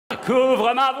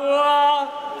couvre ma voix.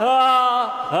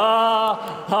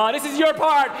 This is your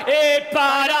part. Et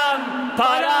padam,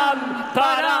 padam,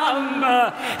 padam.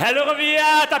 Elle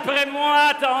revient après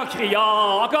moi en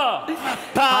criant encore.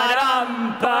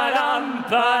 Padam, padam,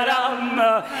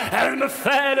 padam. Elle me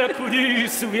fait le coup du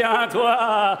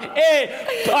souviens-toi. Et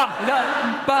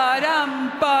padam,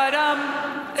 padam, padam.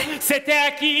 C'est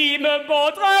elle qui me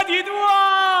montre du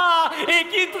doigt et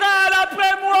qui traîne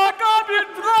après moi comme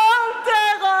une drôle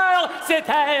terreur. C'est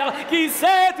elle qui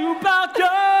sait tout par cœur.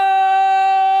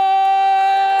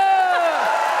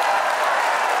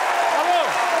 Bravo.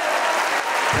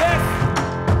 Yes.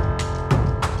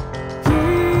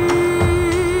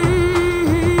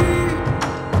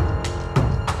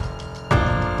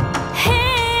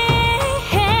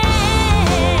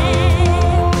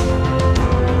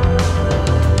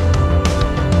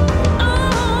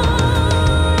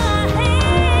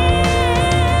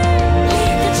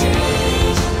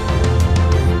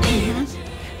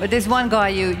 But there's one guy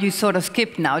you sort of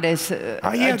skipped now. There's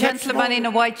a gentleman in a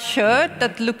white shirt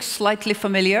that looks slightly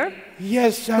familiar.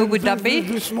 Yes. Who would that be?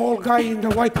 The small guy in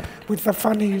the white with the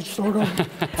funny sort of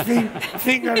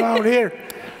thing around here.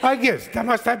 I guess that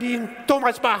must have been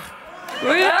Thomas Bach.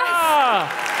 Oh, yes.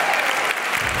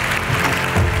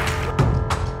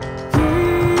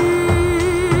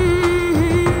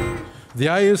 The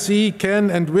IWG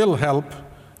can and will help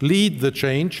lead the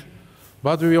change,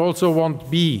 but we also want to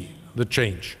be the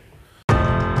change.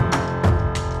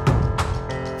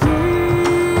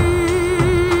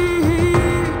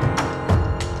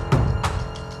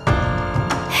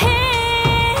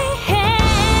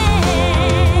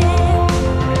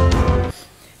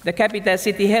 The capital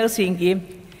city Helsinki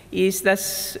is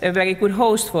thus a very good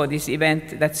host for this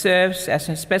event that serves as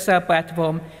a special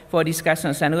platform for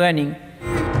discussions and learning.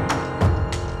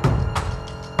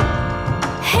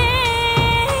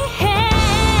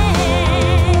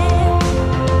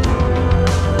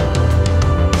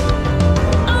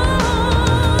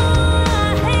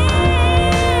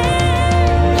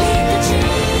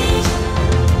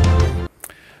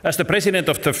 As the president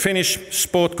of the Finnish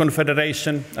Sport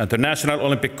Confederation and the National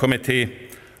Olympic Committee,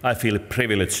 I feel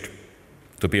privileged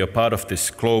to be a part of this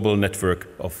global network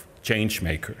of change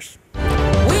makers.